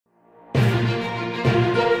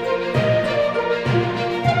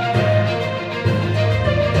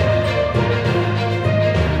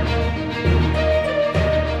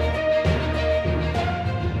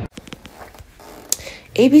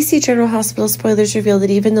ABC General Hospital spoilers reveal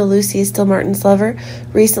that even though Lucy is still Martin's lover,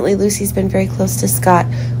 recently Lucy's been very close to Scott.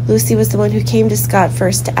 Lucy was the one who came to Scott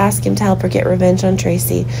first to ask him to help her get revenge on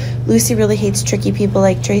Tracy. Lucy really hates tricky people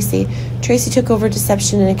like Tracy. Tracy took over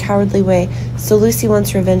deception in a cowardly way, so Lucy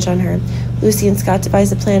wants revenge on her. Lucy and Scott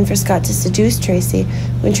devise a plan for Scott to seduce Tracy.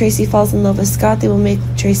 When Tracy falls in love with Scott, they will make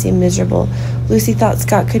Tracy miserable. Lucy thought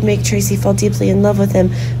Scott could make Tracy fall deeply in love with him,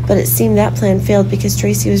 but it seemed that plan failed because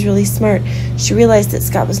Tracy was really smart. She realized that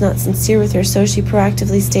Scott was not sincere with her, so she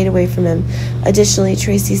proactively stayed away from him. Additionally,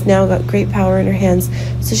 Tracy's now got great power in her hands,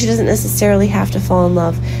 so she doesn't necessarily have to fall in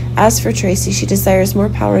love. As for Tracy, she desires more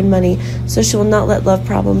power and money, so she will not let love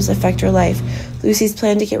problems affect her life. Lucy's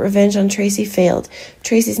plan to get revenge on Tracy failed.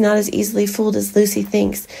 Tracy's not as easily fooled as Lucy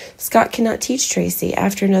thinks. Scott cannot teach Tracy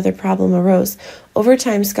after another problem arose. Over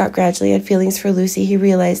time, Scott gradually had feelings for Lucy. He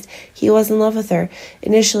realized he was in love with her.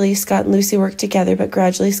 Initially, Scott and Lucy worked together, but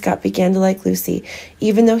gradually Scott began to like Lucy,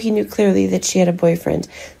 even though he knew clearly that she had a boyfriend.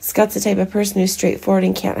 Scott's the type of person who's straightforward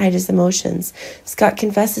and can't hide his emotions. Scott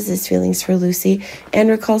confesses his feelings for Lucy and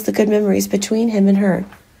recalls the good memories between him and her.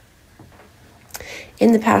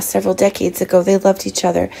 In the past, several decades ago, they loved each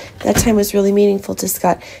other. That time was really meaningful to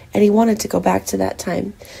Scott, and he wanted to go back to that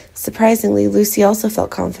time. Surprisingly, Lucy also felt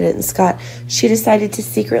confident in Scott. She decided to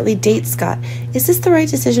secretly date Scott. Is this the right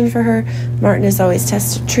decision for her? Martin has always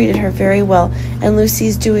treated her very well, and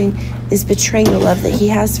Lucy's doing is betraying the love that he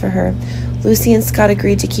has for her. Lucy and Scott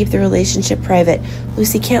agreed to keep the relationship private.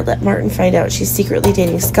 Lucy can't let Martin find out she's secretly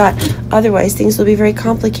dating Scott, otherwise things will be very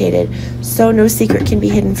complicated. So no secret can be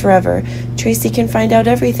hidden forever. Tracy can find out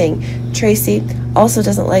everything. Tracy also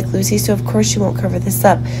doesn't like Lucy, so of course she won't cover this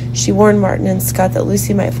up. She warned Martin and Scott that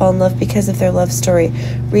Lucy might fall in love because of their love story.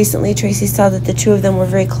 Recently, Tracy saw that the two of them were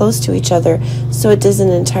very close to each other, so it isn't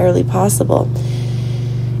entirely possible.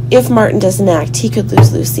 If Martin doesn't act, he could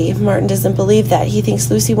lose Lucy. If Martin doesn't believe that, he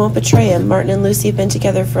thinks Lucy won't betray him. Martin and Lucy have been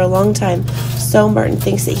together for a long time, so Martin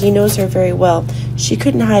thinks that he knows her very well. She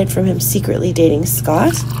couldn't hide from him secretly dating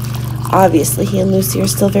Scott. Obviously, he and Lucy are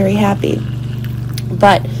still very happy.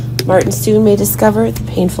 But Martin soon may discover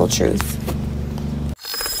the painful truth.